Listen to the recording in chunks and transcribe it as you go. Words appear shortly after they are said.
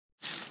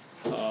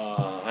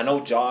I know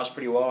Josh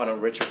pretty well. I know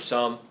Richard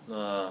some.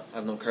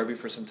 I've known Kirby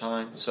for some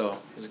time. So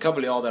there's a couple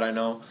of y'all that I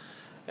know.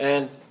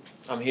 And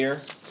I'm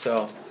here.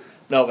 So,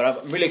 no, but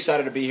I'm really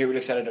excited to be here. Really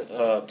excited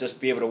to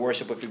just be able to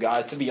worship with you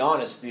guys. To be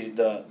honest,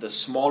 the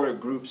smaller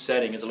group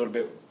setting is a little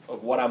bit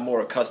of what I'm more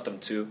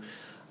accustomed to.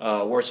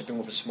 Worshiping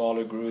with a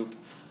smaller group.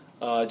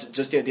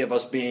 Just the idea of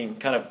us being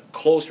kind of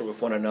closer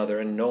with one another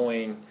and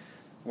knowing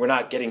we're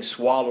not getting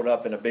swallowed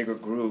up in a bigger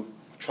group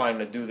trying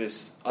to do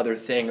this other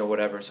thing or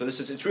whatever. So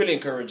it's really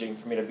encouraging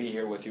for me to be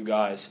here with you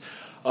guys.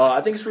 I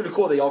think it's really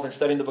cool that y'all been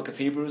studying the book of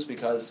Hebrews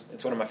because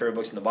it's one of my favorite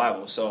books in the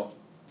Bible. So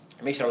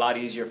it makes it a lot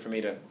easier for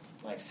me to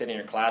sit in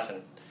your class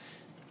and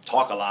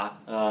talk a lot.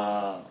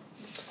 But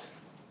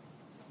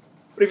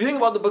if you think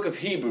about the book of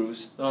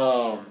Hebrews,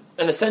 and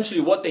essentially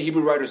what the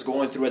Hebrew writer is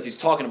going through as he's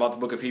talking about the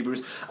book of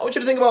Hebrews, I want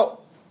you to think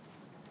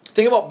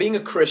about being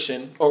a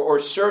Christian or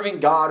serving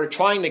God or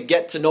trying to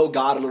get to know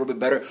God a little bit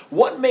better.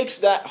 What makes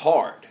that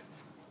hard?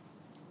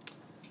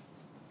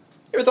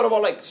 You ever thought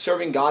about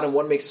serving God and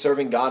what makes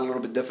serving God a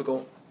little bit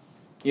difficult?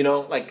 You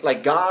know,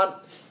 like God,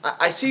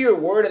 I see your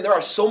word and there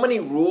are so many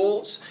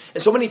rules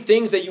and so many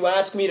things that you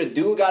ask me to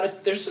do, God,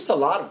 there's just a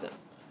lot of them.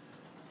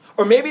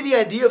 Or maybe the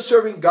idea of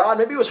serving God,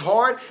 maybe it was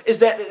hard, is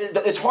that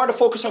it's hard to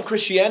focus on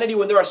Christianity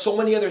when there are so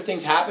many other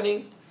things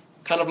happening,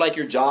 kind of like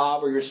your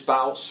job or your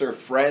spouse or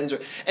friends,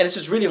 and it's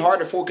just really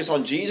hard to focus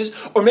on Jesus.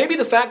 Or maybe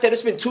the fact that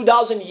it's been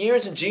 2,000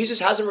 years and Jesus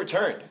hasn't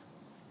returned.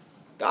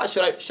 God,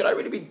 should I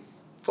really be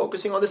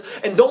focusing on this?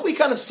 And don't we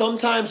kind of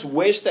sometimes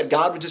wish that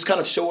God would just kind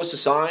of show us a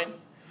sign?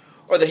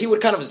 Or that he would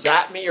kind of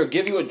zap me or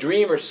give you a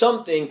dream or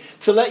something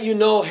to let you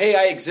know, hey,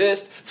 I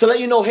exist. To let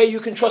you know, hey,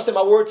 you can trust in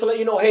my word. To let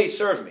you know, hey,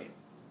 serve me.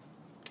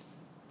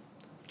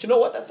 But you know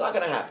what? That's not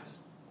going to happen.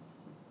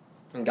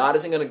 And God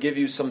isn't going to give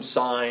you some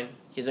sign.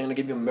 He's going to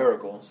give you a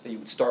miracle so that you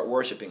would start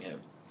worshiping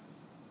him.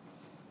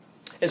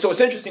 And so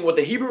it's interesting what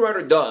the Hebrew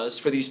writer does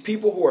for these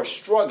people who are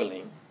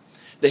struggling.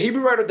 The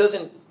Hebrew writer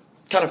doesn't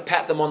kind of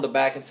pat them on the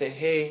back and say,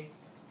 hey,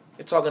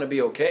 it's all going to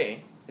be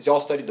okay, as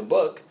y'all studied the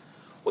book.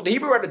 What the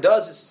Hebrew writer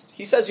does is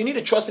he says you need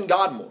to trust in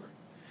God more.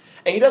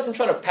 And he doesn't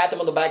try to pat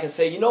them on the back and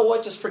say, you know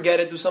what, just forget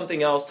it, do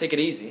something else, take it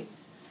easy.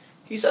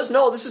 He says,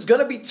 no, this is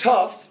going to be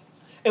tough.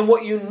 And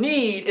what you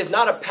need is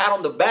not a pat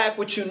on the back.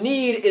 What you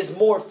need is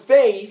more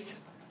faith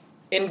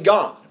in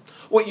God.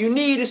 What you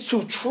need is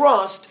to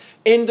trust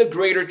in the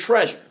greater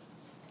treasure.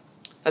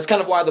 That's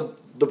kind of why the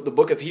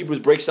book of Hebrews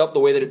breaks up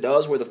the way that it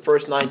does, where the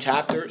first 9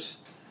 chapters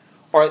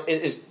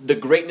is the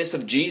greatness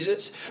of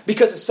Jesus.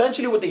 Because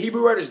essentially what the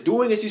Hebrew writer is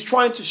doing is he's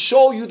trying to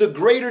show you the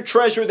greater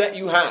treasure that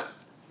you have.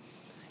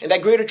 And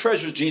that greater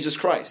treasure is Jesus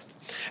Christ.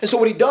 And so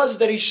what he does is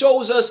that he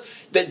shows us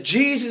that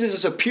Jesus is a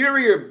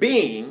superior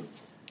being.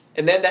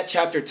 And then that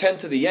chapter 10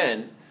 to the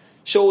end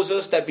shows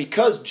us that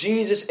because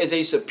Jesus is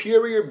a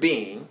superior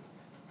being,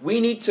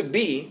 we need to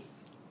be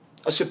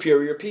a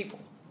superior people.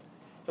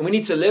 And we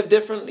need to live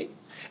differently.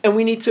 And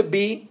we need to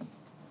be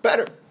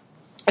better.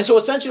 And so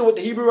essentially what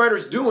the Hebrew writer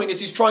is doing is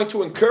he's trying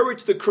to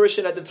encourage the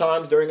Christian at the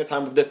times during a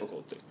time of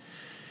difficulty.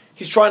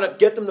 He's trying to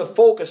get them to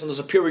focus on the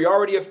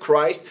superiority of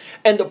Christ.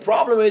 And the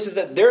problem is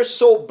that they're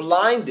so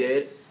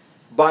blinded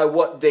by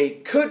what they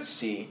could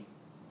see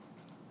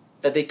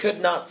that they could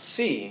not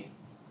see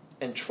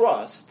and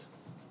trust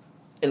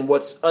in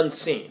what's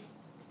unseen.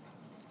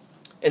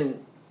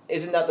 And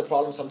isn't that the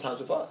problem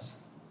sometimes with us?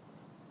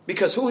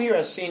 Because who here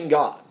has seen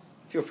God?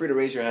 Feel free to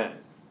raise your hand.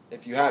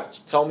 If you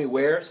have, tell me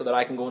where so that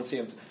I can go and see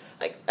him.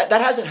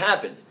 That hasn't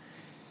happened.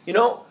 You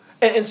know?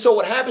 And so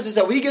what happens is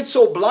that we get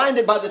so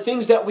blinded by the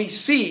things that we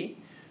see.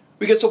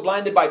 We get so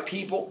blinded by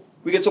people.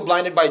 We get so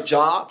blinded by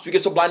jobs. We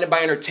get so blinded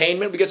by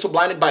entertainment. We get so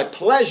blinded by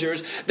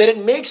pleasures that it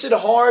makes it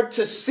hard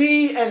to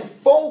see and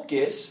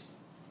focus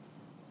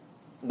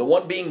on the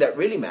one being that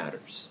really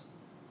matters.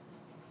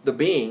 The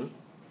being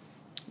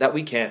that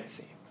we can't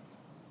see.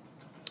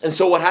 And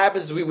so what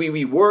happens is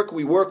we work,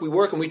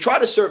 and we try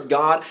to serve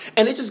God,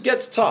 and it just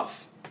gets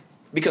tough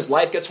because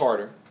life gets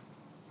harder.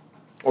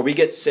 Or we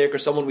get sick, or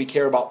someone we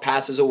care about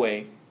passes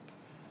away.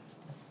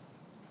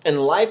 And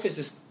life is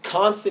this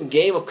constant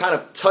game of kind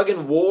of tug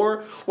and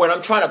war when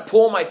I'm trying to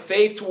pull my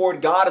faith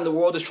toward God and the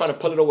world is trying to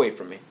pull it away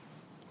from me.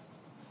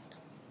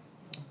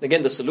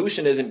 Again, the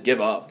solution isn't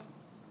give up.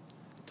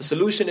 The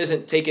solution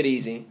isn't take it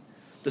easy.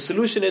 The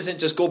solution isn't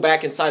just go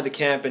back inside the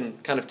camp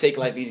and kind of take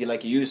life easy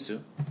like you used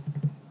to.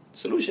 The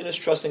solution is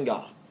trust in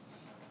God.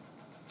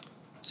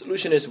 The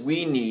solution is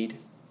we need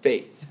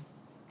faith.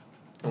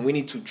 And we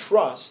need to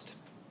trust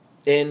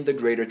in the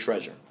greater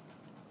treasure.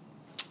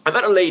 I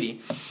met a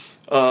lady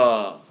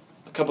a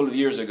couple of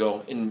years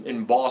ago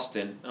in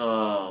Boston.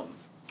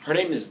 Her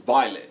name is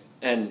Violet,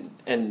 and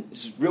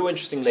she's a real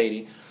interesting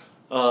lady.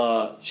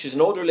 She's an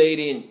older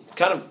lady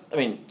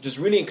and just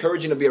really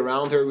encouraging to be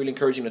around her, really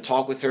encouraging to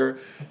talk with her.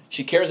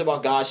 She cares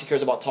about God. She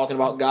cares about talking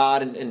about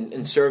God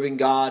and serving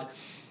God.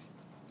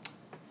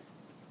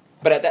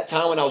 But at that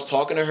time when I was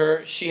talking to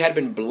her, she had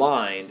been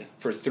blind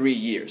for 3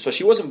 years. So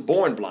she wasn't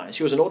born blind.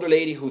 She was an older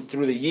lady who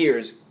through the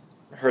years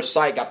her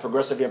sight got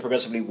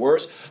progressively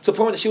worse to the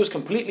point that she was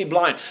completely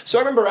blind. So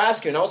I remember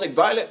asking her, and I was like,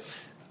 Violet,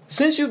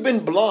 since you've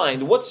been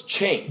blind, what's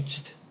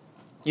changed?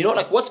 You know,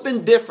 like, what's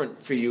been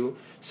different for you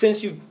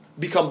since you've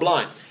become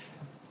blind?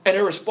 And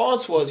her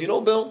response was, you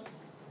know, Bill,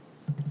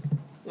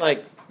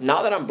 like,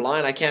 now that I'm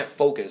blind, I can't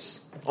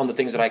focus on the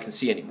things that I can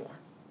see anymore.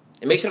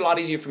 It makes it a lot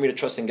easier for me to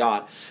trust in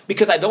God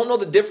because I don't know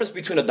the difference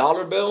between a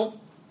dollar bill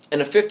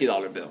and a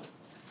 $50 bill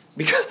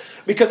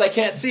because I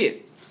can't see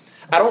it.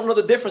 I don't know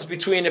the difference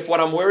between if what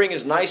I'm wearing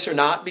is nice or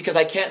not because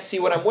I can't see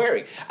what I'm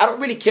wearing. I don't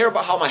really care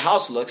about how my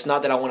house looks,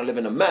 not that I want to live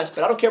in a mess,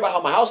 but I don't care about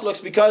how my house looks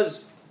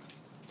because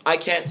I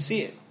can't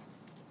see it.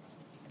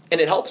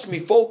 And it helps me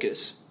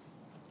focus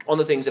on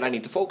the things that I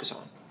need to focus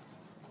on,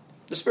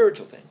 the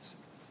spiritual things.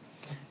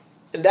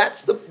 And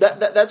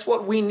that's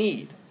what we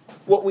need.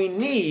 What we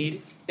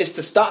need is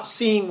to stop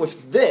seeing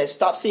with this,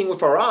 stop seeing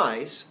with our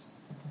eyes,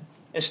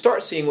 and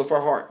start seeing with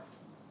our heart.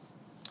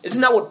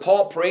 Isn't that what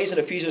Paul prays in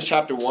Ephesians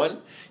chapter 1?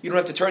 You don't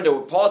have to turn to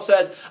it. Paul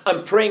says,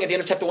 I'm praying at the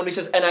end of chapter 1, he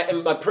says,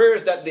 and my prayer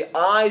is that the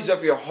eyes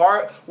of your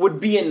heart would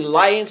be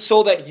enlightened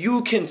so that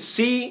you can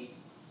see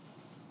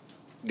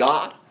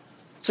God,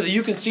 so that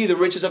you can see the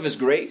riches of His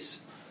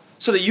grace,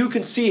 so that you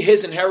can see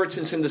His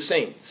inheritance in the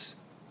saints.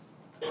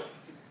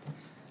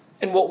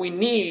 And what we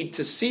need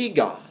to see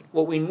God,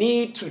 what we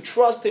need to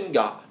trust in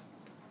God,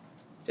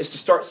 is to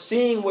start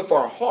seeing with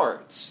our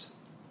hearts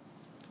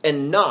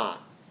and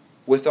not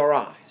with our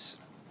eyes.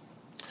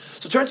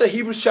 So turn to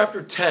Hebrews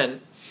chapter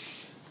 10.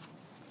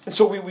 And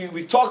so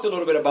we've talked a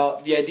little bit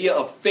about the idea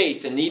of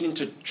faith and needing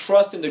to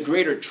trust in the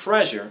greater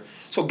treasure.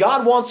 So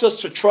God wants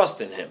us to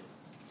trust in Him,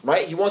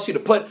 right? He wants you to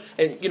put,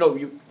 and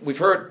we've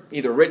heard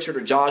either Richard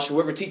or Josh,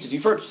 whoever teaches,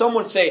 you've heard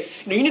someone say,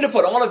 you need to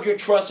put all of your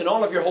trust and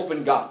all of your hope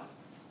in God.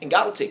 And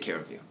God will take care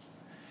of you.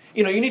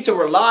 You need to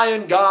rely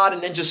on God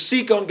and then just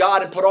seek on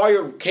God and put all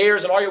your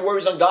cares and all your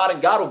worries on God and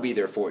God will be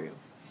there for you.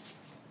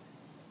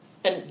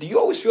 And do you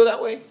always feel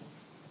that way?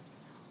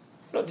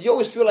 Do you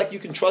always feel like you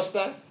can trust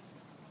that?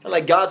 And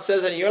like God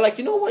says it and you're like,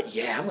 you know what?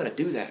 Yeah, I'm going to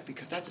do that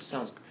because that just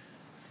sounds...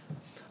 I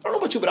don't know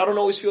about you, but I don't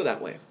always feel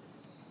that way.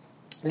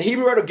 And the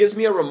Hebrew writer gives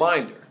me a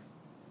reminder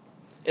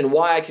in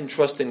why I can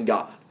trust in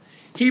God.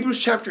 Hebrews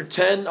chapter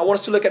 10, I want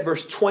us to look at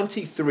verse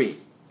 23.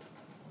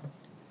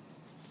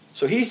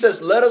 So he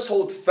says, let us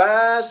hold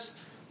fast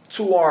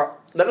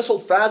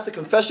the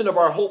confession of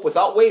our hope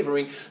without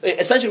wavering.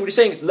 Essentially what he's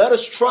saying is, let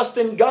us trust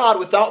in God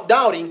without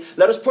doubting.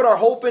 Let us put our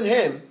hope in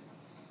Him.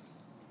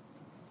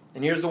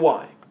 And here's the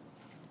why.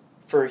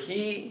 For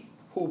He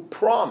who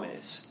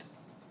promised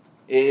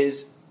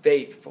is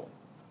faithful.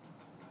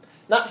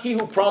 Not he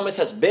who promised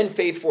has been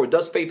faithful or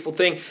does faithful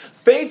thing.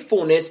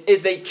 Faithfulness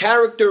is a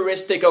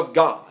characteristic of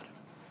God.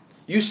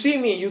 You see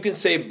me and you can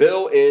say,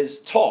 Bill is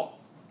tall.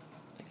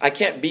 I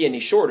can't be any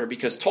shorter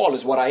because tall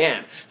is what I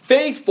am.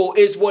 Faithful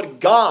is what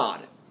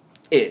God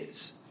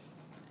is.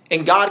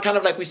 And God, kind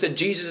of like we said,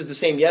 Jesus is the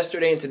same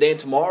yesterday and today and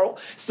tomorrow.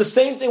 It's the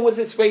same thing with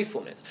His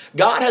faithfulness.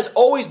 God has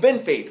always been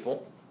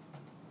faithful.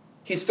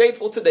 He's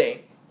faithful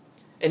today.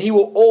 And He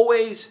will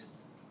always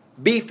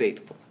be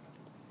faithful.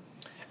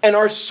 And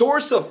our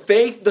source of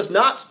faith is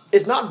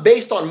not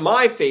based on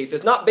my faith.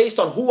 It's not based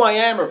on who I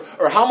am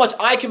or how much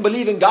I can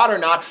believe in God or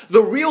not.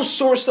 The real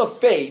source of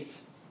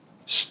faith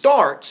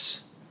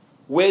starts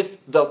with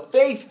the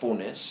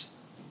faithfulness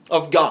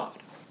of God.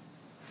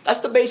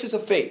 That's the basis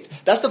of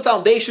faith. That's the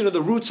foundation of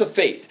the roots of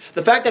faith.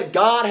 The fact that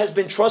God has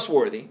been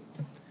trustworthy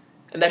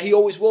and that He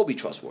always will be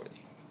trustworthy.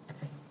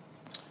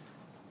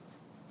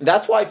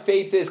 That's why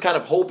faith is kind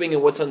of hoping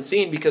in what's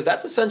unseen, because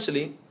that's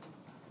essentially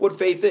what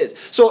faith is.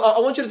 So I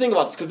want you to think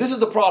about this, because this is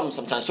the problem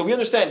sometimes. So we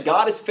understand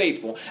God is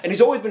faithful, and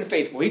He's always been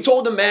faithful. He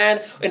told the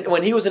man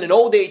when he was in an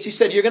old age, He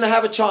said, you're going to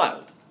have a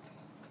child.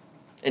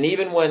 And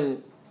even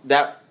when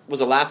that was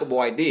a laughable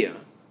idea,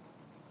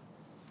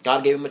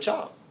 God gave him a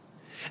child.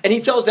 And He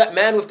tells that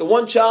man with the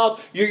one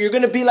child, you're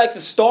going to be like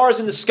the stars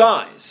in the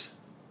skies.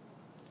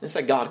 And it's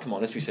like, God, come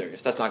on, let's be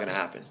serious. That's not going to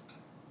happen.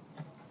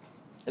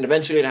 And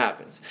eventually it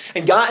happens.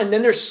 And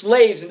then there's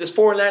slaves in this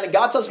foreign land, and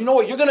God tells them, you know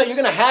what, you're going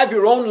to have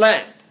your own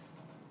land.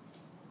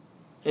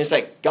 And it's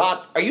like,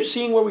 God, are you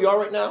seeing where we are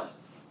right now?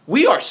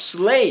 We are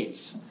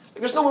slaves.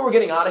 There's no way we're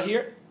getting out of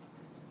here.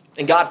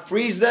 And God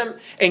frees them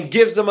and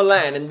gives them a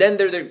land. And then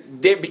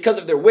they're because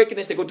of their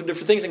wickedness, they go through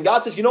different things. And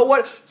God says, you know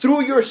what?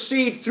 Through your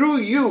seed, through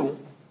you,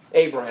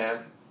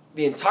 Abraham,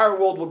 the entire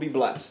world will be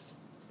blessed.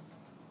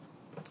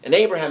 And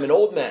Abraham, an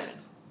old man,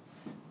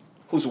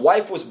 whose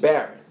wife was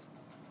barren,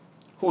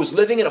 who was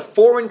living in a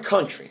foreign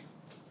country,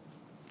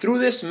 through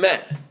this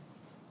man,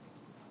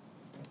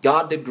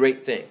 God did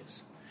great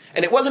things.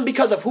 And it wasn't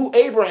because of who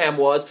Abraham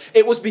was.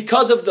 It was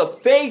because of the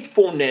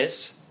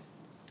faithfulness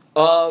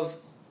of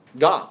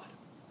God.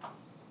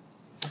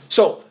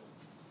 So,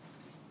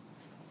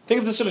 think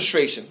of this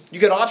illustration. You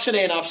get option A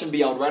and option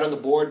B. I would write on the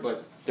board,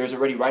 but there's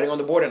already writing on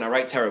the board and I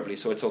write terribly,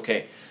 so it's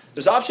okay.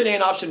 There's option A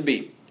and option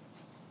B.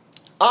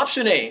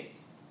 Option A,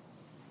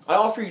 I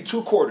offer you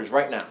 2 quarters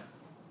right now.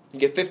 You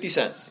get 50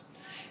 cents.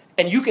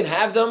 And you can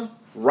have them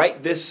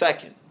right this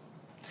second.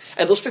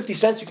 And those 50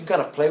 cents, you can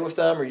kind of play with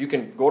them, or you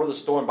can go to the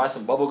store and buy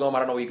some bubble gum. I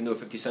don't know what you can do with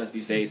 50 cents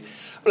these days.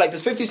 But like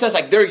this 50 cents,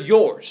 like they're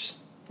yours.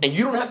 And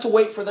you don't have to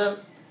wait for them.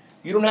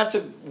 You don't have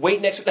to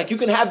wait next week. Like, you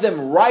can have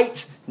them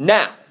right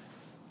now.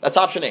 That's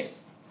option A.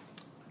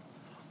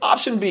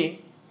 Option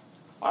B,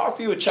 I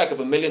offer you a check of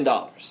 $1 million.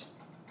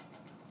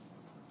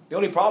 The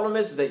only problem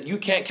is that you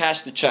can't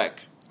cash the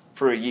check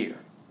for a year.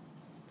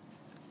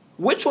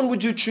 Which one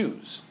would you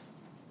choose?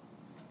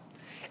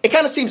 It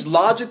kind of seems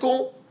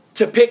logical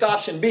to pick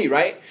option B,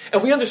 right?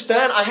 And we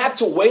understand I have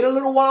to wait a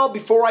little while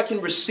before I can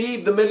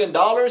receive the $1 million,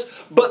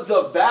 but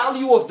the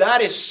value of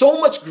that is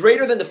so much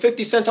greater than the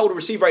 50 cents I would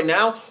receive right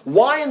now.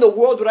 Why in the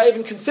world would I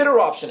even consider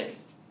option A?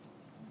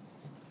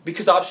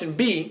 Because option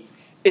B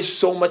is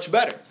so much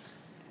better.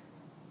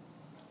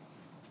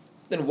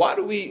 Then why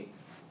do we,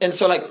 and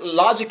so like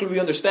logically we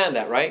understand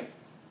that, right?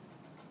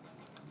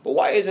 But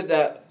why is it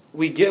that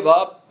we give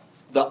up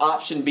the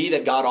option B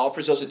that God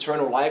offers us,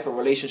 eternal life, a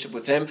relationship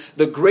with Him,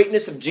 the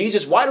greatness of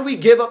Jesus? Why do we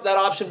give up that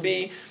option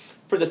B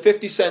for the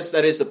 50 cents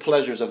that is the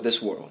pleasures of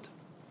this world?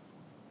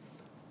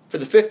 For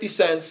the 50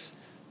 cents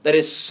that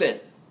is sin.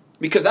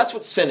 Because that's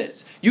what sin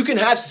is. You can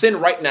have sin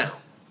right now.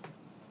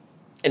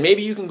 And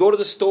maybe you can go to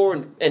the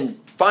store and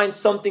find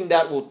something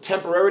that will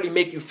temporarily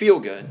make you feel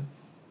good.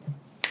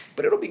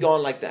 But it'll be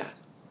gone like that.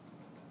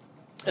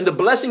 And the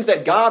blessings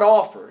that God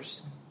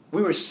offers,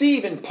 we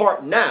receive in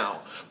part now,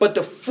 but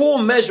the full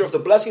measure of the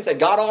blessings that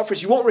God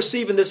offers, you won't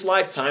receive in this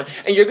lifetime,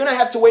 and you're going to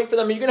have to wait for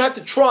them, and you're going to have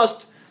to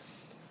trust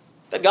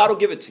that God will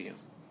give it to you.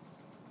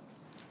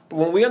 But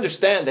when we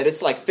understand that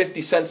it's like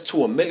 50 cents to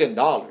 $1 million,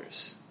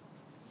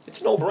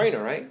 it's a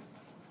no-brainer, right?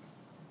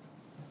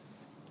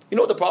 You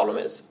know what the problem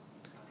is?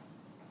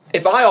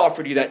 If I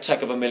offered you that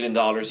check of $1 million,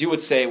 you would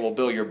say, well,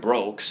 Bill, you're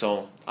broke,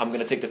 so I'm going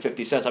to take the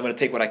 50 cents, I'm going to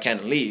take what I can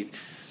and leave.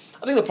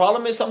 I think the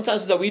problem is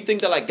sometimes that we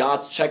think that like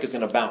God's check is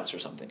going to bounce or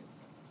something.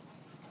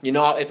 You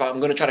know, if I'm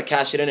going to try to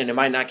cash it in and it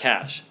might not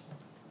cash.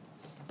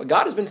 But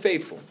God has been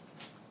faithful.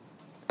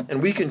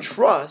 And we can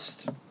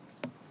trust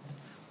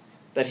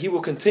that He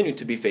will continue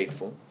to be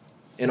faithful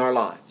in our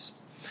lives.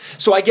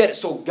 So I get it.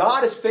 So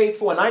God is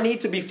faithful and I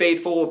need to be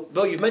faithful.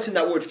 Bill, you've mentioned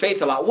that word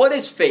faith a lot. What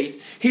is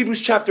faith?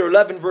 Hebrews chapter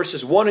 11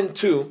 verses 1 and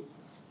 2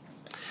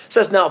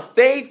 says, now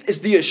faith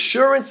is the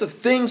assurance of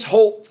things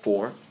hoped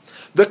for,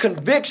 the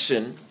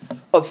conviction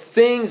of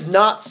things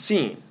not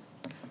seen.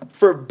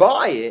 For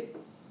by it,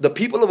 the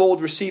people of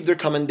old received their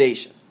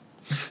commendation.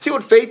 See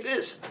what faith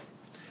is?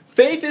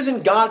 Faith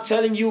isn't God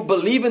telling you,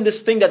 believe in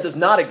this thing that does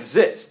not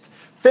exist.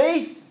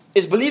 Faith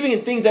is believing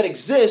in things that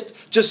exist,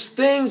 just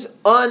things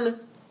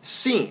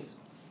unseen.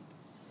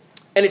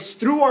 And it's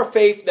through our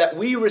faith that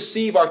we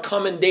receive our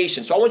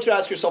commendation. So I want you to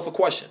ask yourself a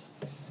question.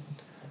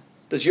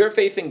 Does your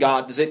faith in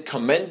God, does it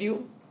commend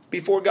you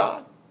before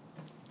God?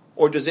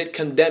 Or does it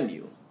condemn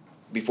you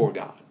before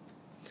God?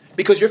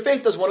 Because your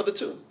faith does one of the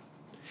two.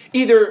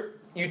 Either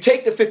you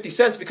take the 50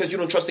 cents because you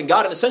don't trust in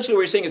God, and essentially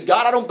what you're saying is,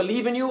 God, I don't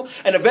believe in you,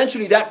 and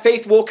eventually that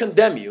faith will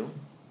condemn you.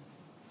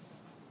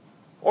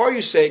 Or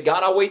you say,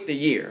 God, I'll wait the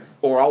year,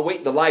 or I'll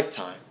wait the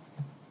lifetime.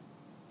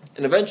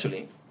 And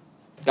eventually,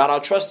 God, I'll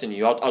trust in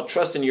you. I'll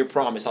trust in your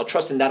promise. I'll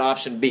trust in that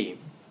option B.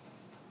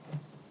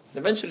 And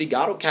eventually,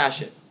 God will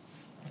cash it,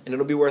 and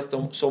it'll be worth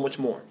so much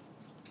more.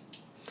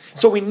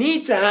 So we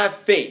need to have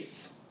faith.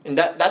 And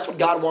that's what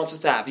God wants us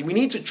to have. We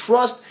need to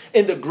trust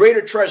in the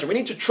greater treasure. We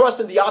need to trust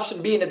in the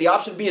option B, and that the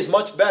option B is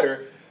much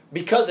better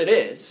because it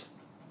is.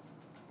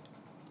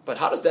 But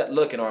how does that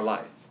look in our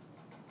life?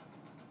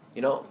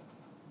 You know?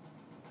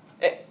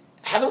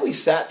 Haven't we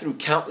sat through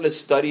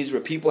countless studies where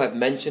people have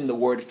mentioned the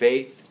word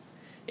faith?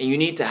 And you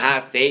need to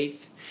have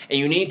faith. And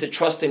you need to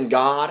trust in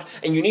God.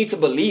 And you need to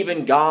believe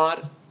in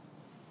God.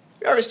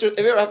 Have you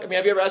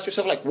ever asked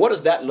yourself, like, what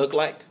does that look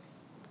like?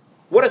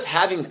 What does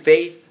having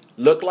faith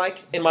look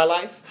like in my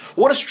life?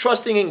 What does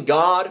trusting in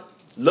God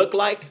look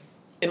like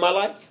in my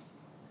life?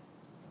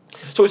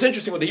 So it's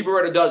interesting what the Hebrew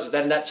writer does is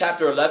that in that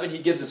chapter 11, he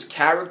gives us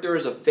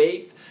characters of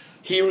faith,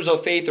 heroes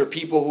of faith, or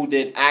people who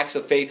did acts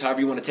of faith,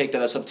 however you want to take that,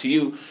 that's up to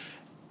you.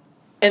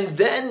 And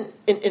then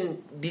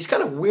in these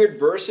kind of weird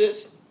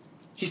verses,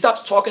 he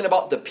stops talking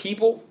about the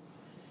people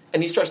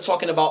and he starts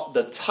talking about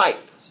the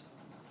types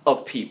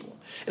of people.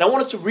 And I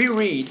want us to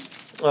reread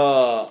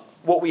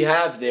what we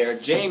have there.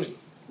 James,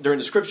 during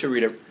the scripture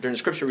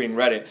reading,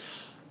 read it.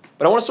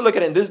 But I want us to look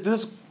at it. And this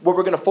is what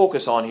we're going to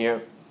focus on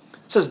here.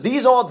 It says,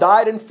 these all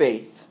died in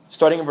faith,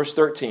 starting in verse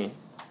 13,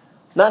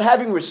 not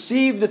having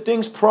received the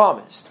things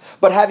promised,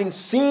 but having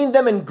seen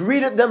them and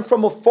greeted them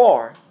from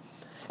afar,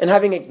 and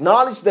having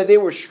acknowledged that they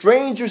were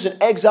strangers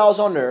and exiles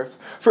on earth.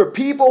 For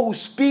people who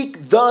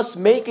speak thus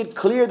make it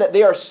clear that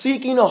they are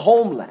seeking a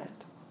homeland.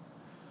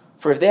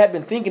 For if they had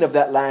been thinking of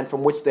that land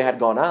from which they had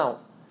gone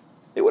out,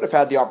 they would have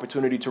had the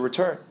opportunity to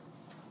return.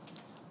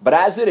 But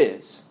as it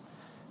is,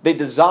 they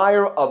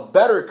desire a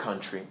better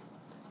country,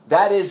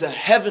 that is a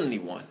heavenly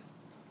one.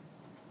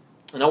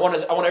 And I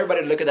want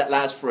everybody to look at that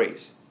last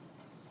phrase.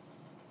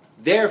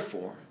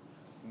 Therefore,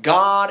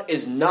 God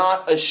is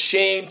not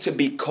ashamed to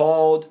be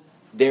called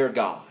their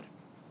God,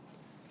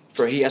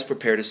 for He has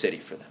prepared a city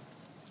for them.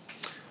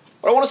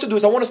 What I want us to do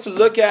is I want us to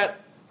look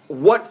at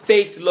what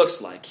faith looks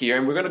like here,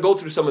 and we're going to go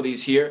through some of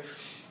these here.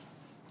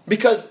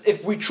 Because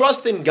if we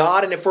trust in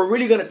God and if we're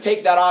really going to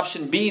take that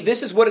option B,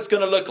 this is what it's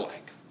going to look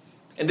like.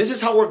 And this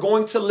is how we're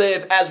going to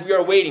live as we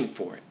are waiting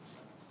for it.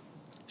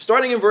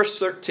 Starting in verse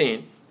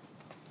 13,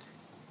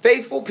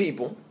 faithful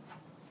people,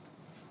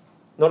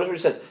 notice what it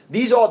says,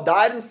 these all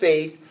died in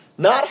faith,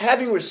 not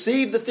having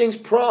received the things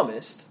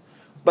promised,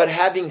 but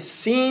having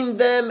seen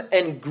them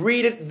and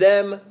greeted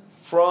them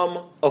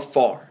from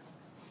afar.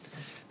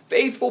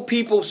 Faithful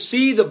people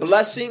see the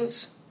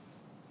blessings,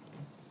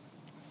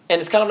 and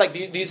it's kind of like, do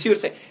you see what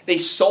it's saying? They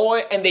saw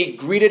it and they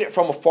greeted it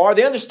from afar.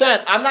 They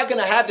understand, I'm not going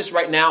to have this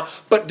right now,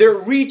 but they're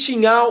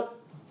reaching out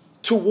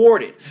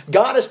toward it.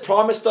 God has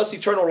promised us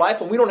eternal life,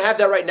 and we don't have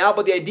that right now,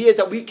 but the idea is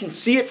that we can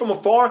see it from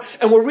afar,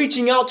 and we're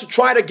reaching out to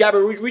try to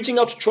gather, we're reaching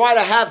out to try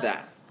to have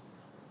that.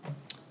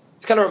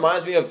 It kind of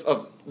reminds me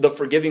of the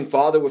forgiving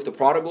father with the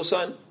prodigal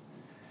son.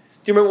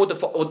 Do you remember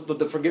what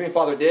the forgiving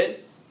father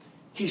did?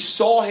 He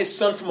saw his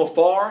son from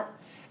afar,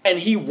 and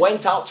he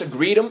went out to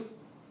greet him.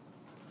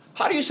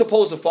 How do you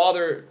suppose the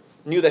father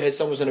knew that his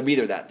son was going to be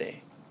there that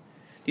day?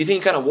 Do you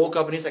think he kind of woke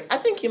up and he's like, I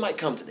think he might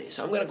come today,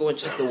 so I'm going to go and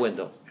check the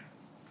window?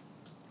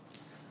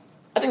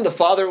 I think the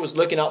father was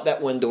looking out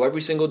that window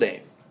every single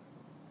day,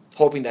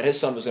 hoping that his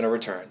son was going to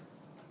return,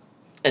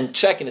 and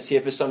checking to see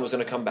if his son was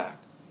going to come back.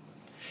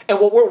 And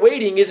what we're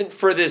waiting isn't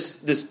for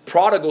this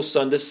prodigal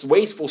son, this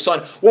wasteful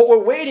son. What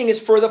we're waiting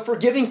is for the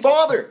forgiving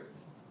father.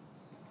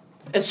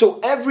 And so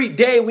every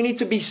day we need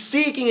to be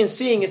seeking and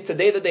seeing, is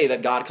today the day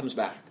that God comes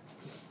back.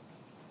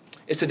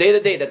 Is today the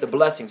day that the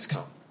blessings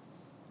come.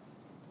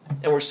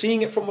 And we're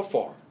seeing it from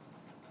afar.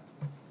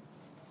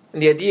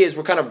 And the idea is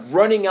we're kind of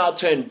running out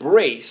to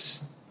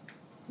embrace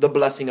the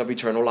blessing of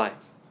eternal life.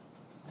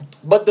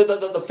 But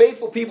the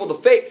faithful people, the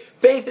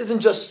faith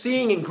isn't just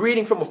seeing and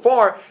greeting from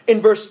afar.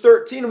 In verse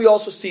 13, we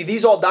also see,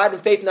 these all died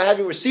in faith, not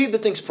having received the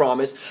things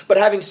promised, but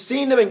having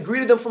seen them and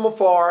greeted them from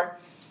afar,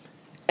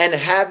 and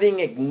having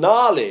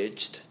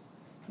acknowledged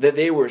that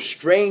they were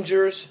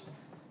strangers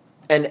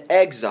and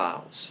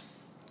exiles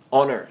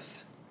on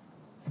earth.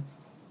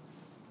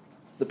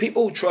 The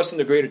people who trust in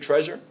the greater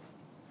treasure,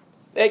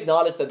 they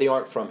acknowledge that they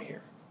aren't from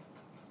here.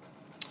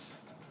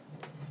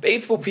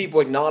 Faithful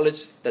people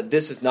acknowledge that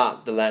this is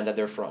not the land that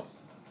they're from.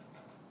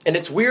 And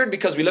it's weird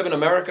because we live in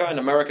America, and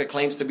America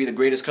claims to be the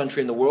greatest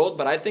country in the world,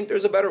 but I think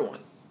there's a better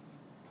one.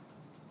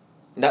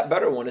 And that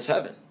better one is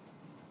heaven.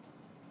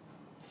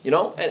 You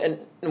know,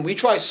 and we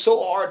try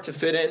so hard to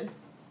fit in.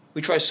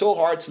 We try so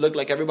hard to look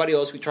like everybody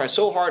else. We try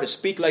so hard to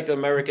speak like the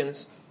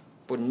Americans,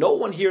 but no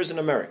one here is an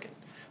American.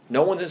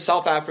 No one's in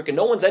South Africa.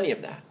 No one's any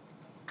of that.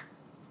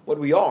 What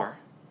we are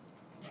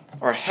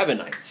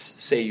heavenites,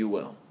 say you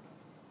will.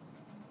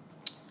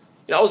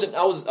 You know,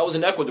 I was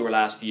in Ecuador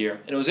last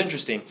year, and it was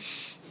interesting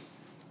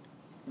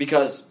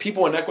because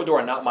people in Ecuador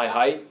are not my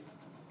height,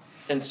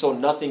 and so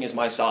nothing is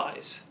my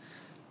size.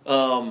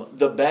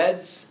 The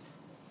beds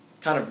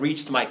kind of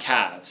reached my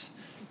calves.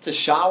 To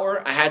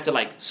shower, I had to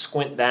like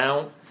squint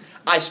down.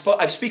 I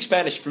speak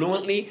Spanish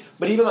fluently,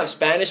 but even my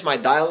Spanish, my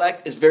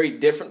dialect is very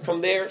different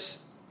from theirs.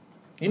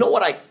 You know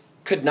what I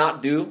could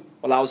not do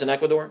while I was in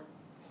Ecuador?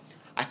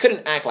 I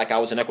couldn't act like I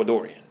was an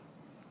Ecuadorian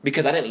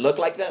because I didn't look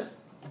like them.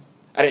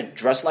 I didn't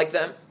dress like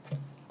them.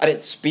 I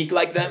didn't speak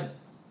like them.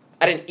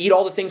 I didn't eat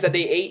all the things that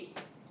they ate.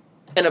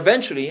 And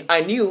eventually,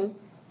 I knew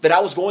that I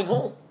was going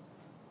home.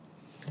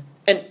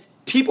 And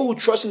people who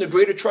trust in the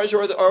greater treasure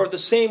are the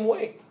same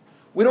way.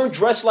 We don't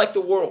dress like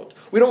the world.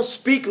 We don't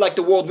speak like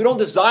the world. We don't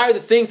desire the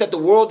things that the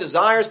world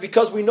desires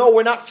because we know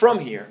we're not from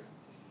here.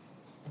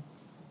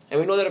 And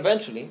we know that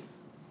eventually,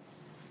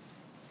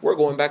 we're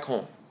going back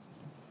home.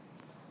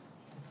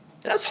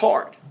 And that's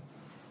hard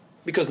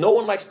because no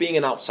one likes being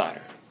an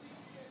outsider.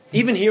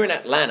 Even here in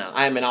Atlanta,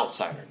 I am an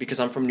outsider because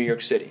I'm from New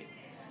York City.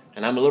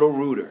 And I'm a little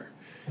ruder.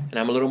 And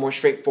I'm a little more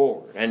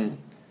straightforward. And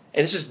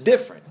it's just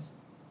different.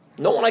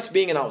 No one likes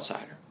being an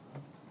outsider.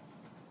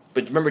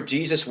 But remember,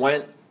 Jesus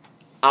went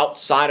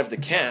outside of the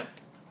camp.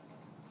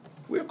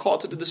 We're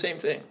called to do the same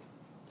thing.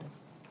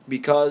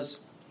 Because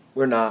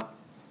we're not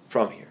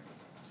from here.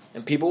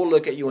 And people will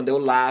look at you and they'll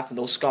laugh and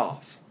they'll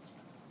scoff.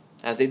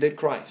 As they did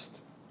Christ.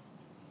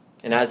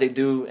 And as they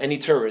do any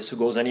tourist who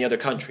goes any other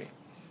country.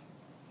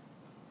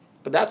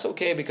 But that's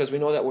okay because we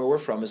know that where we're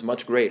from is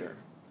much greater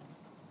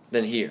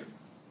than here.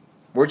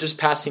 We're just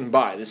passing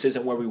by. This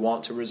isn't where we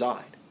want to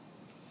reside.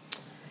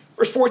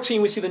 Verse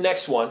 14, we see the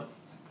next one.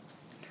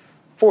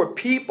 For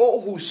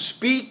people who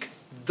speak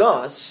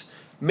thus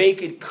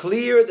make it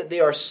clear that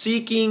they are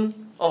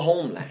seeking a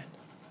homeland.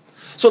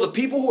 So the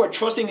people who are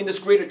trusting in this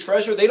greater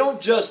treasure, they don't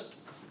just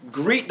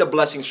greet the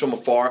blessings from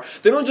afar.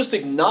 They don't just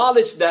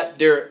acknowledge that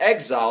they're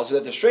exiles or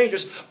that they're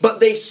strangers, but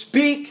they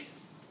speak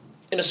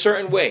in a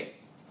certain way.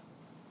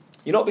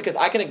 You know, because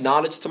I can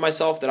acknowledge to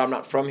myself that I'm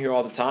not from here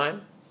all the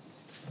time.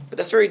 But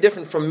that's very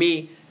different from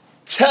me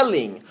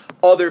telling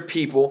other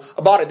people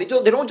about it. They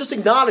don't just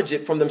acknowledge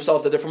it from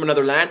themselves that they're from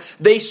another land.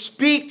 They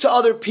speak to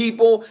other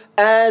people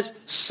as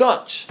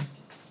such.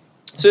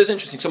 So it's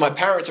interesting. So my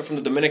parents are from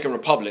the Dominican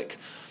Republic.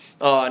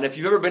 And if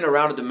you've ever been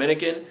around a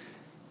Dominican,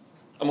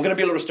 I'm going to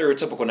be a little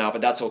stereotypical now,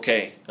 but that's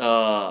okay.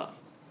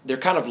 they're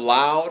kind of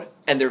loud,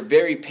 and they're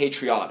very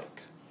patriotic.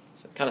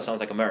 So it kind of sounds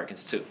like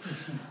Americans too.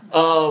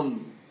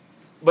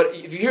 But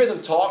if you hear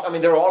them talk, I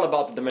mean, they're all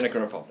about the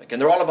Dominican Republic.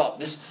 And they're all about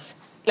this.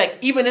 Like,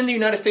 even in the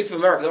United States of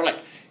America, they're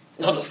like,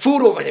 no, the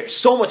food over there is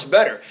so much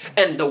better.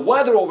 And the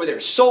weather over there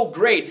is so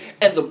great.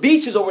 And the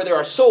beaches over there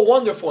are so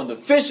wonderful. And the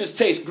fishes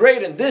taste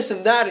great and this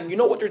and that. And you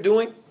know what they're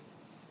doing?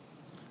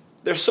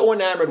 They're so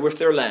enamored with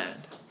their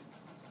land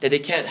that they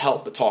can't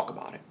help but talk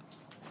about it.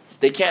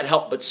 They can't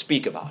help but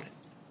speak about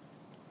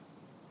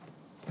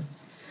it.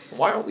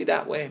 Why aren't we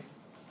that way?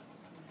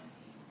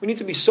 We need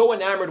to be so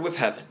enamored with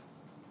heaven.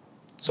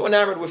 So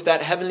enamored with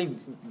that heavenly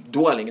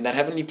dwelling in that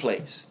heavenly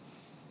place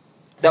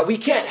that we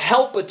can't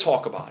help but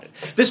talk about it.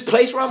 This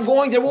place where I'm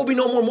going, there will be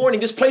no more mourning.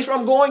 This place where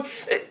I'm going,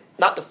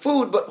 not the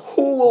food, but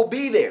who will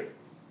be there?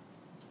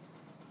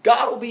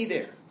 God will be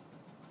there.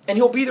 And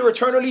He'll be there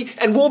eternally,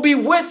 and we'll be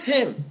with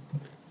Him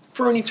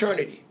for an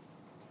eternity.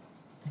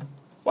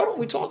 Why don't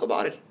we talk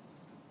about it?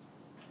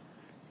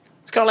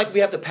 It's kind of like we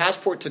have the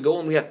passport to go,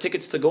 and we have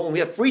tickets to go, and we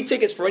have free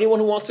tickets for anyone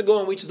who wants to go,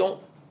 and we just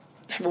don't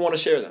ever want to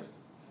share them.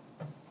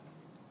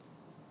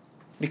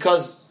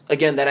 Because,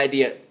 again, that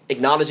idea,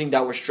 acknowledging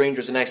that we're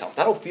strangers and exiles,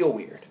 that'll feel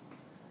weird.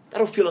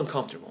 That'll feel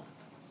uncomfortable.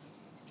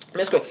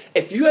 Let's go.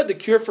 If you had the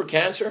cure for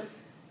cancer,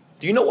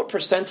 do you know what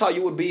percentile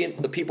you would be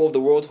in the people of the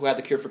world who had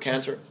the cure for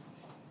cancer?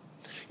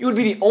 You would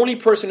be the only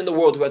person in the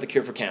world who had the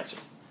cure for cancer,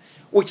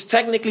 which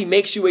technically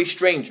makes you a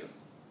stranger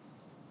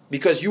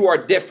because you are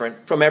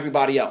different from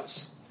everybody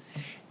else.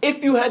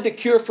 If you had the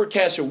cure for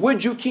cancer,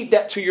 would you keep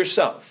that to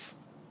yourself?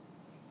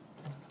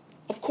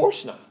 Of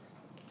course not.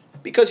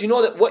 Because you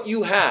know that what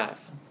you have,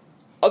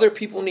 other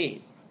people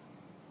need.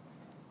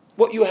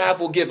 What you have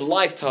will give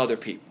life to other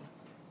people.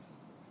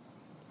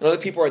 And other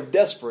people are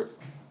desperate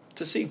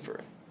to seek for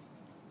it.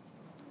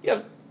 You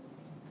have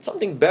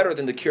something better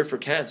than the cure for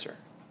cancer.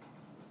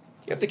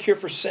 You have the cure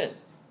for sin.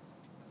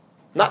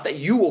 Not that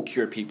you will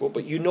cure people,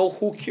 but you know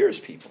who cures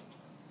people.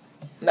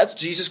 And that's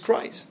Jesus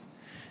Christ.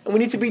 And we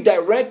need to be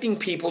directing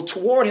people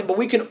toward Him, but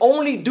we can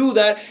only do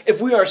that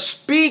if we are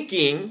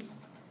speaking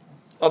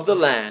of the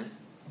land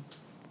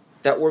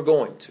that we're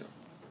going to.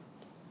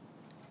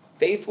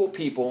 Faithful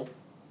people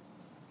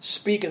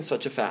speak in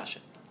such a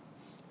fashion.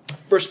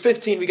 Verse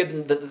 15, we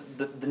get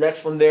the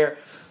next one there.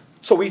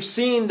 So we've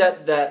seen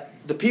that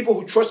the people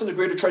who trust in the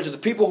greater treasure, the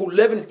people who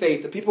live in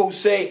faith, the people who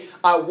say,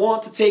 I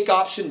want to take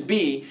option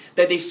B,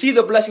 that they see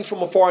the blessings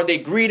from afar and they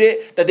greet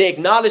it, that they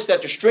acknowledge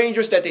that they're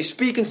strangers, that they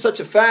speak in such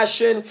a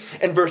fashion.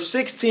 And verse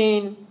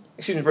 15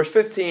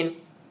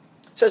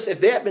 says, if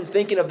they had been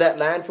thinking of that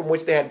land from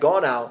which they had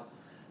gone out,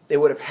 they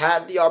would have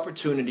had the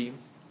opportunity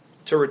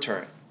to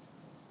return.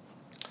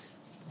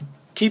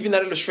 Keeping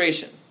that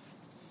illustration,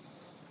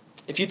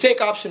 if you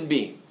take option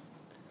B,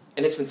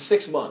 and it's been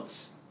 6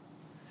 months,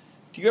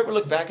 do you ever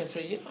look back and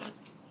say, you know,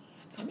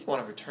 I may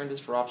want to return this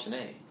for option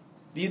A?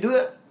 Do you do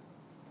that?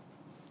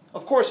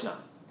 Of course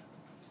not.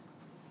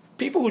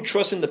 People who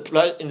trust in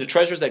the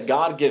treasures that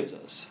God gives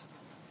us,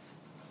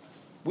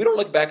 we don't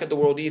look back at the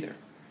world either.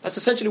 That's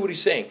essentially what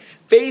he's saying.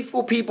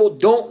 Faithful people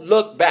don't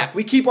look back.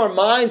 We keep our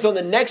minds on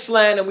the next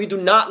land and we do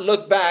not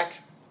look back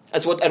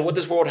at what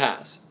this world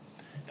has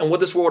and what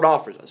this world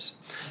offers us.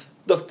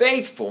 The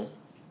faithful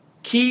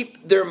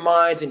keep their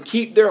minds and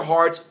keep their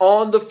hearts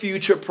on the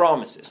future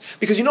promises.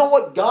 Because you know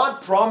what?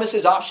 God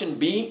promises option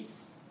B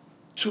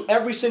to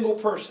every single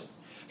person.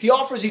 He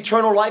offers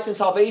eternal life and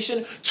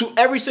salvation to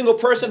every single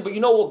person. But you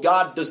know what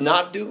God does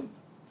not do?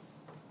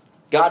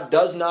 God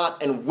does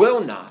not and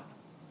will not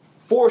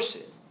force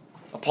it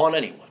upon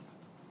anyone.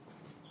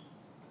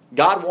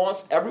 God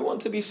wants everyone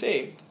to be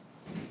saved.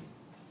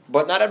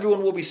 But not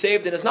everyone will be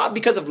saved. And it's not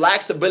because of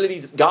God's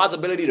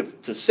ability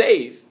to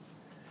save.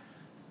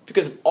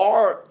 Because of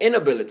our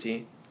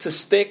inability to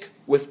stick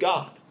with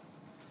God.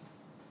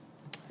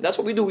 And that's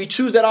what we do. We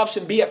choose that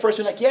option B. At first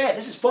we're like, yeah,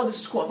 this is fun,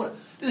 this is cool,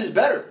 this is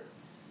better.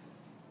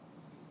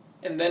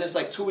 And then it's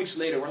like 2 weeks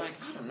later, we're like,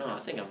 I don't know, I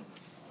think I'm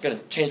going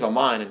to change my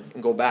mind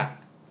and go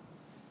back.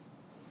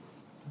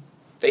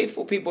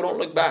 Faithful people don't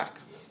look back.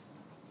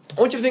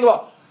 I want you to think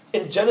about,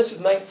 in Genesis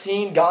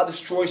 19, God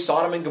destroys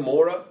Sodom and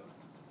Gomorrah.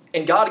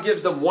 And God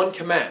gives them one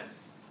command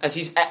as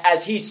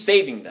He's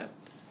saving them.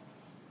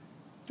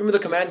 Remember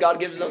the command God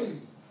gives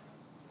them?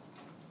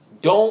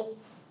 Don't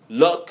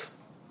look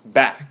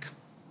back.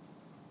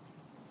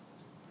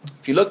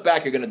 If you look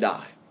back, you're going to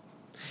die.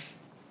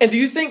 And do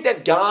you think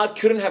that God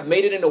couldn't have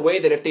made it in a way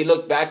that if they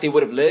looked back, they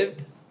would have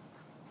lived?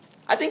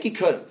 I think He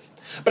could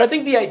have. But I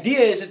think the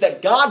idea is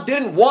that God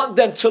didn't want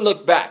them to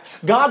look back.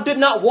 God did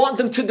not want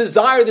them to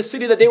desire the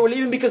city that they were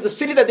leaving because the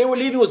city that they were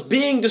leaving was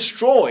being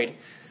destroyed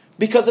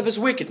because of its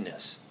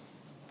wickedness.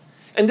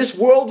 And this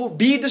world will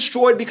be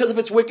destroyed because of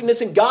its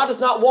wickedness. And God does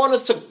not want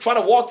us to try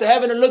to walk to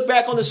heaven and look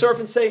back on this earth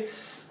and say,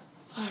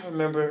 I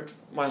remember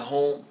my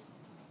home.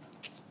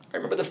 I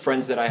remember the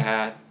friends that I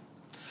had.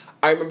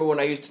 I remember when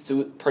I used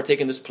to partake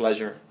in this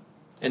pleasure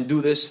and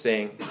do this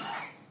thing.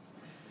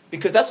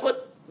 Because that's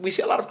what we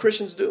see a lot of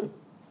Christians do.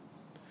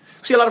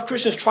 We see a lot of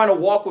Christians trying to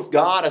walk with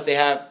God as they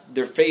have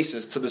their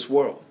faces to this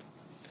world.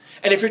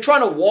 And if you're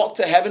trying to walk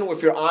to heaven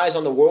with your eyes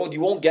on the world, you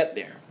won't get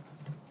there.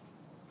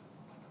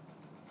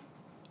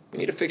 We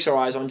need to fix our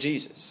eyes on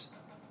Jesus.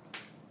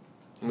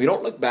 And we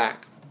don't look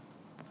back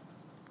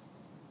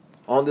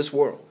on this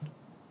world.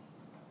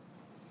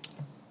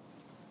 I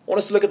want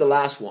us to look at the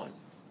last one.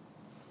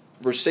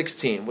 Verse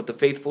 16, what the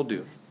faithful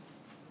do.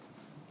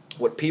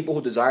 What people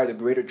who desire the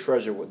greater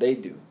treasure, what they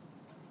do.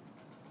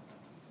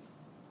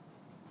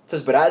 It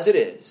says, but as it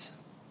is,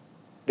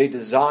 they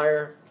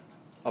desire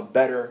a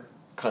better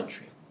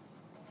country.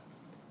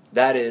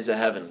 That is a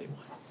heavenly one.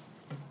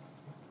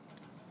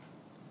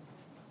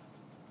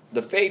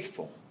 The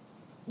faithful,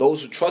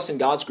 those who trust in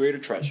God's greater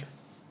treasure,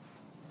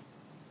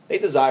 they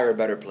desire a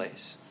better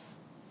place.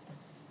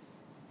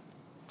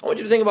 I want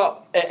you to think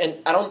about, and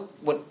I don't,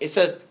 when it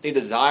says they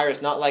desire,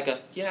 it's not like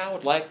yeah, I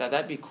would like that,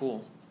 that'd be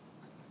cool.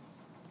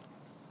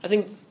 I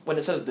think when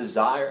it says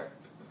desire,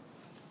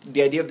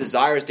 the idea of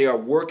desire is they are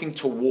working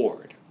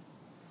toward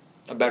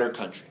a better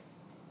country.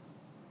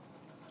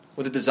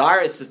 With a desire,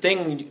 it's the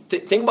thing,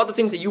 think about the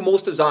things that you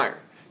most desire.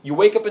 You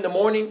wake up in the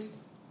morning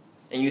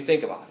and you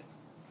think about it.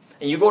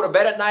 And you go to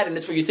bed at night and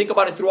it's what you think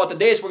about it throughout the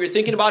day. It's what you're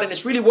thinking about and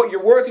it's really what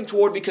you're working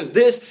toward because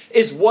this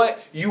is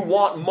what you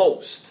want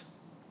most.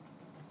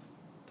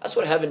 That's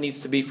what heaven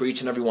needs to be for each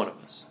and every one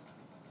of us.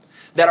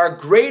 That our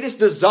greatest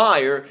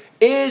desire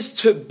is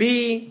to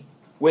be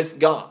with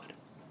God.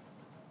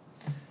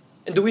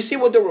 And do we see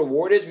what the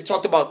reward is? We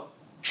talked about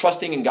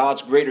trusting in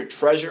God's greater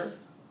treasure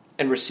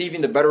and receiving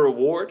the better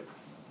reward.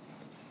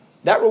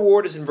 That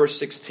reward is in verse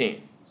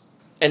 16.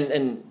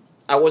 And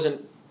I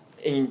wasn't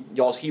in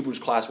y'all's Hebrews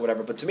class or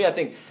whatever, but to me I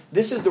think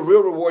this is the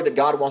real reward that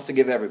God wants to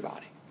give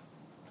everybody.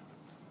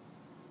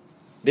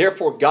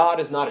 Therefore God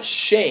is not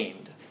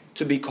ashamed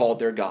to be called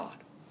their God.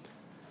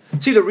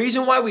 See, the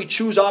reason why we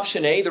choose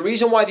option A, the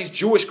reason why these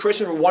Jewish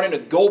Christians were wanting to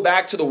go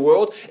back to the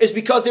world is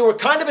because they were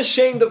kind of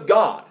ashamed of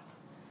God.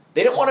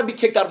 They didn't want to be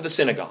kicked out of the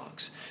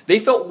synagogues. They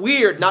felt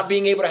weird not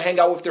being able to hang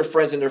out with their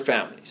friends and their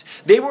families.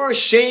 They were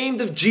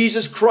ashamed of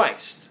Jesus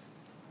Christ.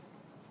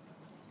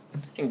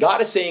 And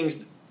God is saying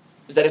is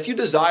that if you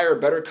desire a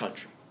better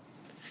country,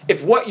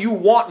 if what you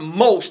want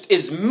most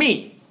is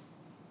me,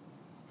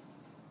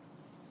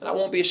 then I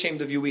won't be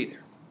ashamed of you either.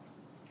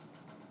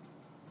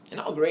 And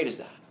how great is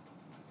that?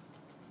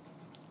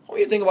 I want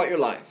you to think about your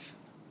life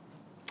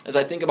as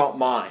I think about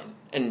mine,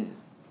 and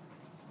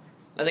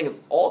I think of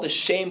all the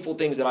shameful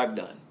things that I've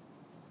done,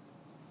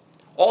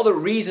 all the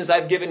reasons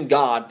I've given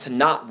God to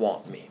not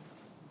want me,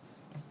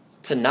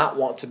 to not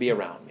want to be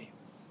around me,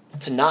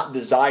 to not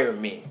desire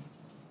me.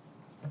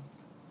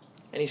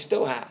 And He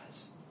still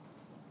has.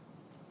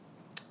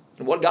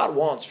 And what God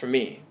wants for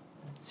me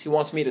is He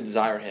wants me to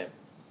desire Him.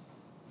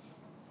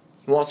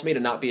 He wants me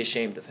to not be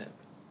ashamed of Him.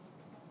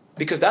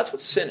 Because that's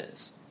what sin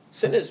is.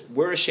 Sin is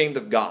we're ashamed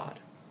of God,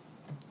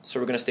 so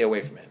we're going to stay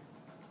away from Him.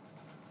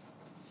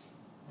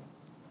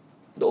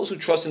 Those who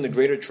trust in the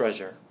greater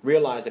treasure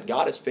realize that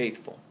God is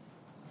faithful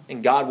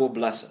and God will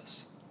bless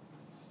us.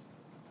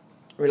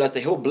 Realize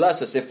that He'll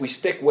bless us if we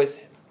stick with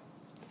Him.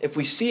 If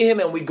we see Him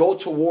and we go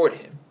toward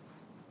Him.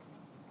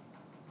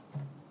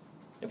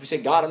 If we say,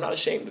 God, I'm not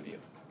ashamed of you.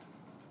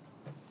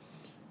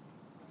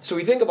 So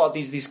we think about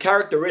these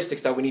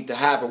characteristics that we need to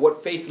have or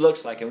what faith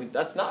looks like. And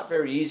that's not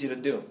very easy to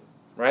do,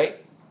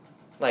 right?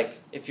 Like,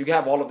 if you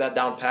have all of that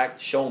down packed,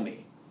 show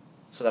me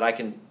so that I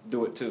can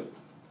do it too.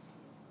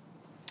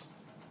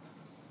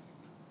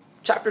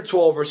 Chapter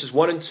 12, verses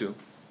 1 and 2.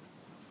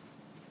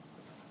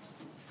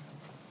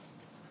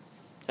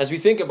 As we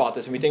think about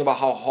this and we think about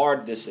how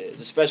hard this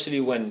is, especially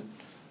when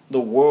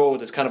the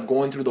world is kind of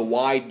going through the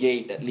wide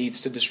gate that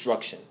leads to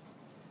destruction.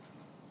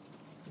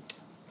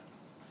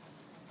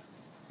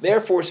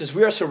 Therefore, since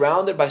we are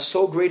surrounded by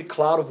so great a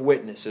cloud of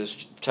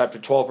witnesses, chapter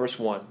 12, verse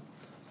 1,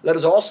 let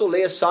us also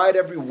lay aside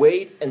every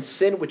weight and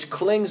sin which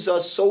clings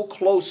us so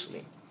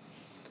closely,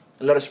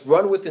 and let us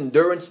run with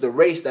endurance the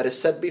race that is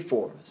set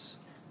before us,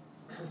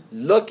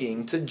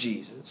 looking to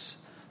Jesus,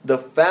 the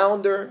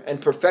founder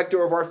and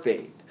perfecter of our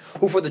faith,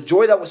 who for the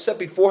joy that was set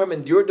before Him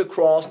endured the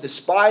cross,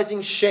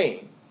 despising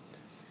shame,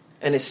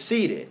 and is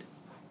seated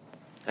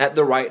at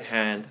the right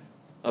hand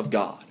of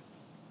God.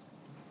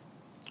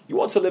 You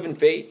want to live in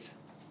faith?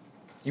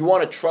 You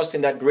want to trust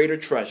in that greater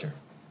treasure?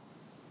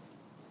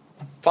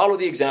 Follow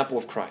the example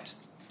of Christ.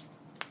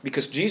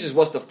 Because Jesus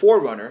was the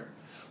forerunner,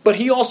 but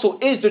He also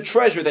is the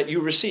treasure that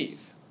you receive.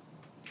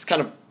 It's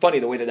kind of funny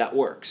the way that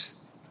works.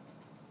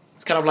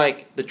 It's kind of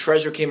like the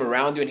treasure came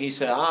around you and He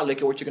said, look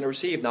at what you're going to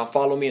receive. Now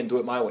follow me and do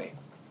it my way.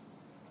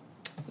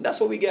 And that's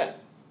what we get.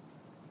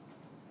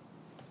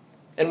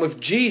 And with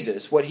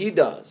Jesus, what He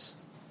does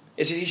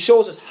is He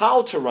shows us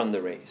how to run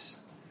the race.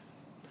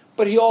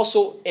 But He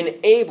also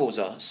enables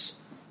us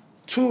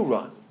to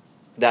run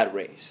that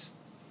race.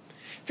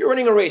 If you're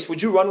running a race,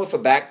 would you run with a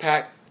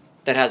backpack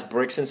that has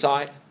bricks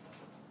inside?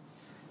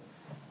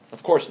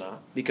 Of course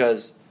not,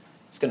 because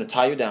it's going to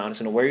tie you down, it's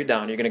going to wear you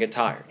down, and you're going to get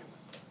tired.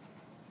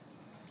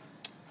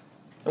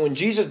 And when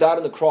Jesus died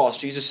on the cross,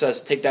 Jesus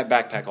says, take that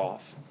backpack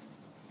off.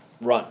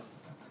 Run.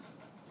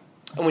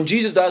 And when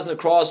Jesus dies on the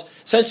cross,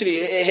 essentially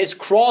His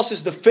cross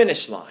is the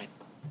finish line.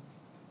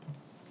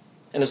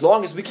 And as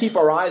long as we keep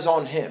our eyes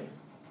on Him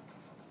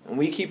and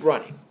we keep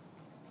running,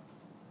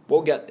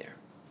 we'll get there.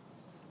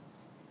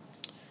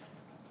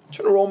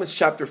 Turn to Romans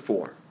chapter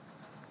 4.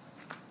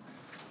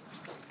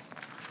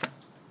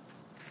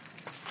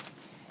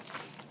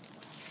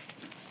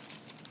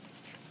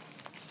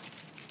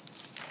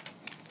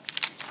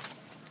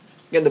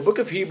 Again, the book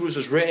of Hebrews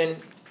was written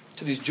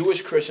to these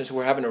Jewish Christians who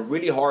were having a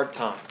really hard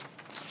time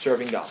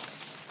serving God.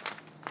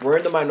 We're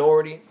in the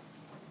minority.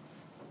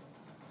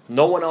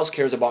 No one else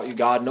cares about you,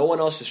 God. No one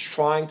else is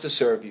trying to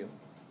serve you.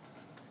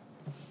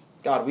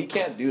 God, we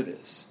can't do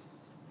this.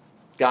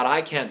 God,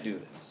 I can't do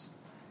this.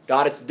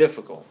 God, it's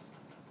difficult.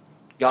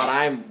 God,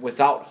 I am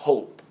without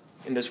hope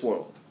in this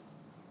world.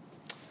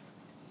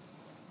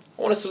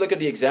 I want us to look at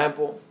the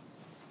example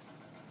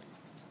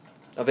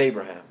of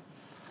Abraham.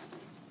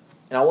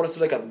 And I want us to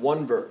look at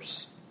one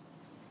verse.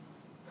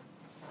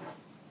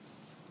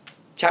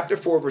 Chapter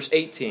 4, verse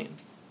 18.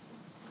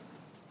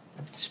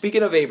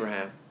 Speaking of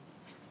Abraham,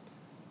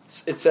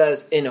 it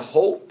says, in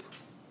hope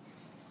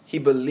he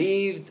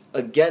believed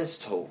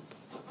against hope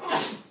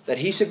that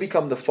he should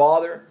become the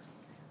father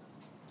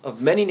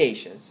of many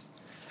nations.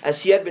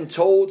 As he had been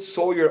told,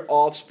 so your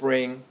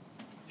offspring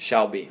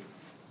shall be.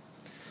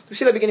 You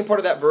see that beginning part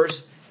of that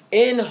verse?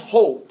 In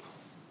hope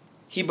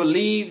he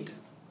believed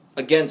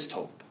against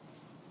hope.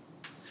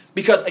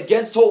 Because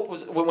against hope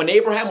was when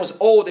Abraham was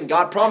old and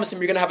God promised him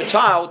you're going to have a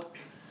child.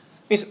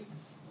 Means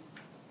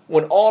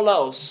when all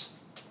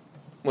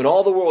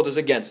the world is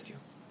against you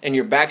and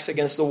your back's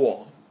against the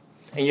wall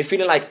and you're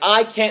feeling like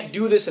I can't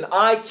do this and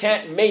I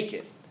can't make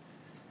it.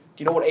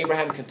 Do you know what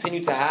Abraham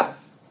continued to have?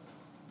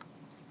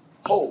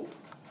 Hope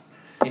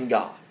in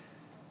God.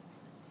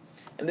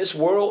 And this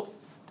world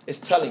is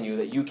telling you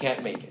that you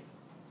can't make it.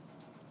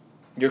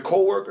 Your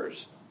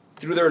co-workers,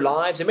 through their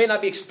lives, it may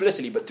not be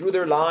explicitly, but through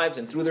their lives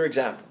and through their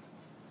example,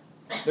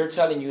 they're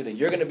telling you that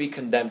you're going to be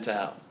condemned to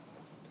hell.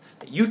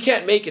 That you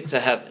can't make it to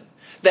heaven.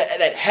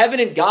 That heaven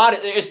and God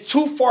is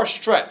too far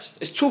stretched.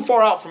 It's too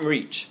far out from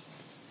reach.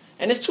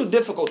 And it's too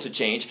difficult to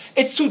change.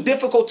 It's too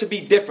difficult to be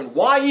different.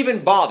 Why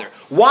even bother?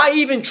 Why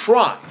even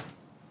try?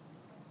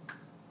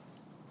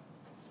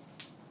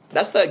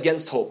 That's the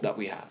against hope that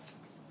we have.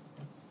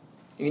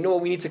 You know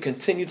what we need to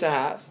continue to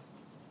have?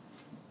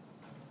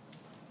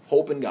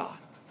 Hope in God.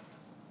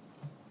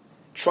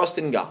 Trust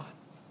in God.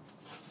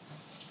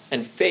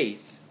 And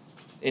faith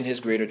in His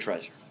greater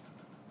treasure.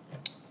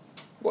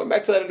 Going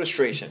back to that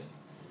illustration.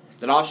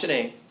 Then option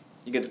A,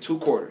 you get the 2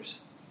 quarters.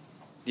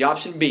 The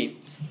option B,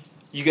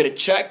 you get a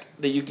check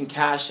that you can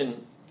cash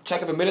in,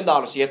 check of $1 million,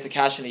 so you have to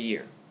cash in a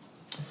year.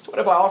 So what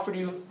if I offered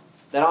you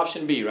that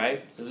option B,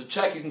 right? There's a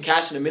check you can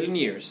cash in a million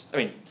years.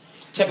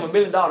 Check of $1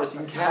 million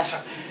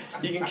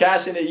you can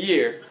cash in a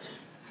year.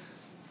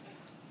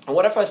 And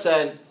what if I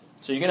said,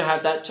 so you're going to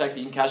have that check that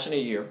you can cash in a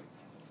year.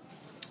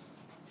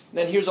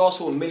 Then here's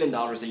also $1 million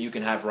that you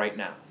can have right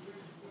now.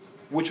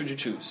 Which would you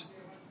choose?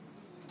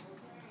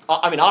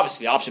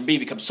 Obviously, option B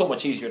becomes so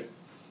much easier.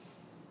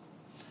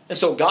 And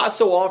so God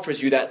still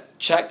offers you that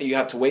check that you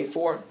have to wait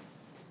for,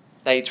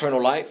 that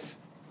eternal life.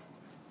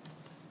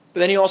 But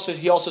then He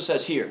also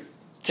says, here,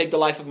 take the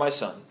life of my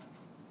son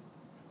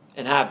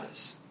and have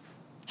this.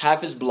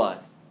 Have his blood.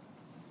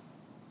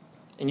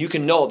 And you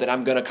can know that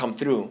I'm going to come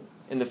through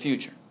in the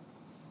future.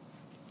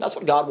 That's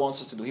what God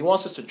wants us to do. He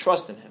wants us to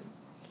trust in Him.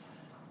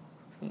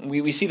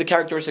 We see the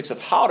characteristics of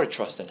how to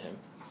trust in Him.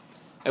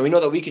 And we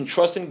know that we can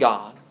trust in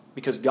God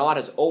because God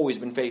has always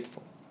been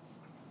faithful.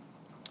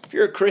 If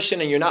you're a Christian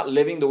and you're not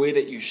living the way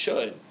that you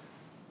should,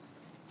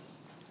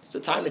 it's the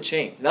time to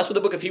change. And that's what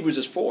the book of Hebrews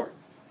is for.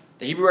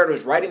 The Hebrew writer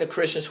was writing to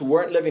Christians who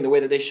weren't living the way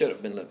that they should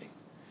have been living.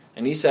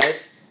 And he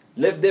says,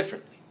 live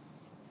differently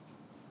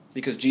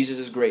because Jesus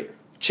is greater.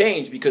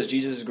 Change because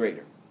Jesus is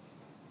greater.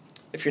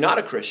 If you're not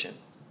a Christian,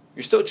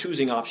 you're still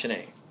choosing option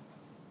A.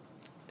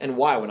 And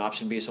why when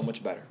option B is so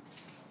much better?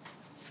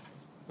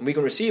 And we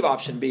can receive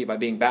option B by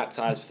being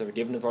baptized for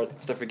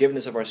the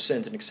forgiveness of our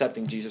sins and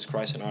accepting Jesus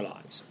Christ in our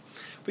lives.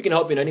 If we can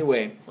help you in any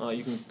way,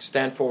 you can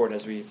stand forward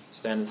as we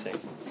stand and sing.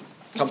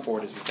 Come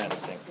forward as we stand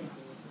and sing.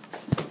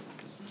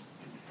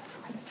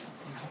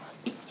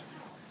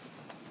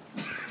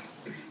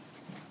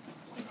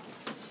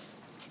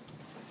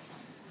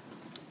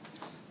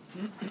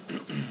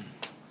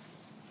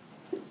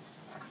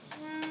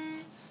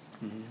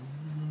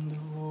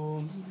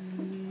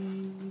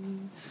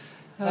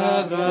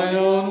 Have thine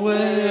own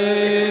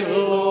way,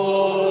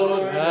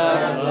 Lord,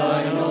 have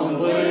thine own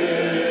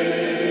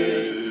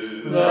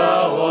way.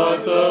 Thou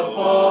art the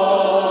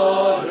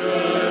potter,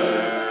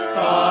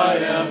 I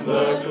am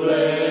the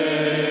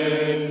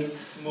clay.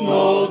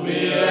 Mold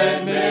me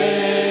and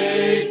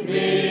make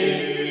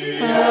me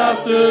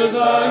after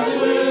thy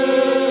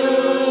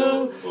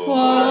will,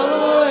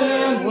 while I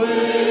am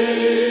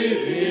waiting,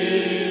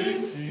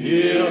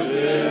 yielded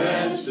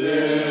and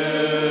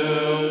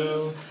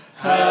still.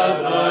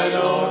 Have thine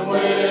own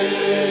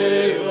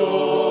way,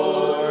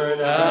 Lord,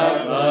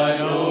 have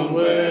thine own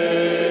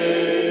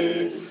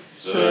way.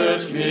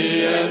 Search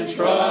me and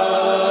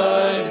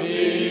try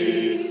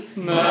me,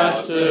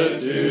 Master,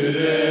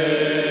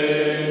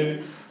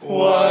 today.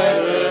 What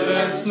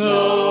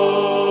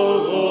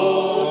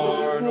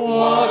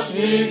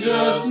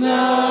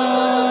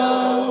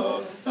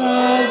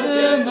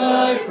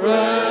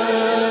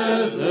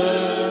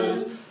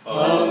presence,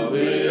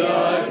 humbly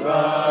I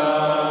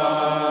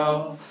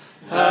bow.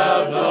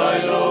 Have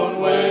thine own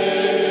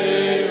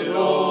way,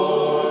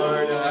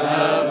 Lord,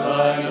 have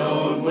thine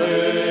own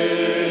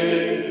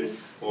way.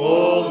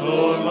 Hold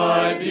on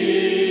my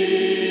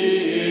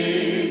being,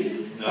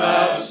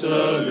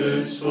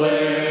 absolute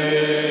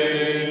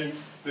sway.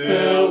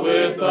 Fill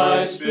with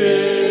thy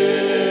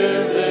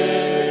Spirit,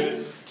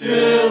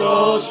 till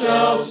all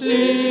shall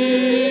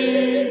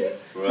see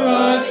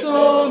Christ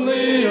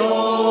only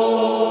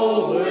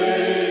always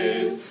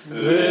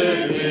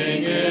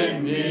living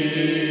in me.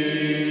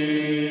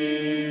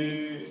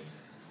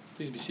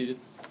 Please be seated.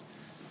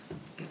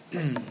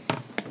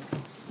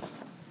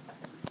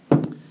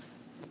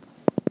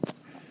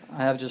 I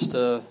have just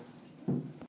a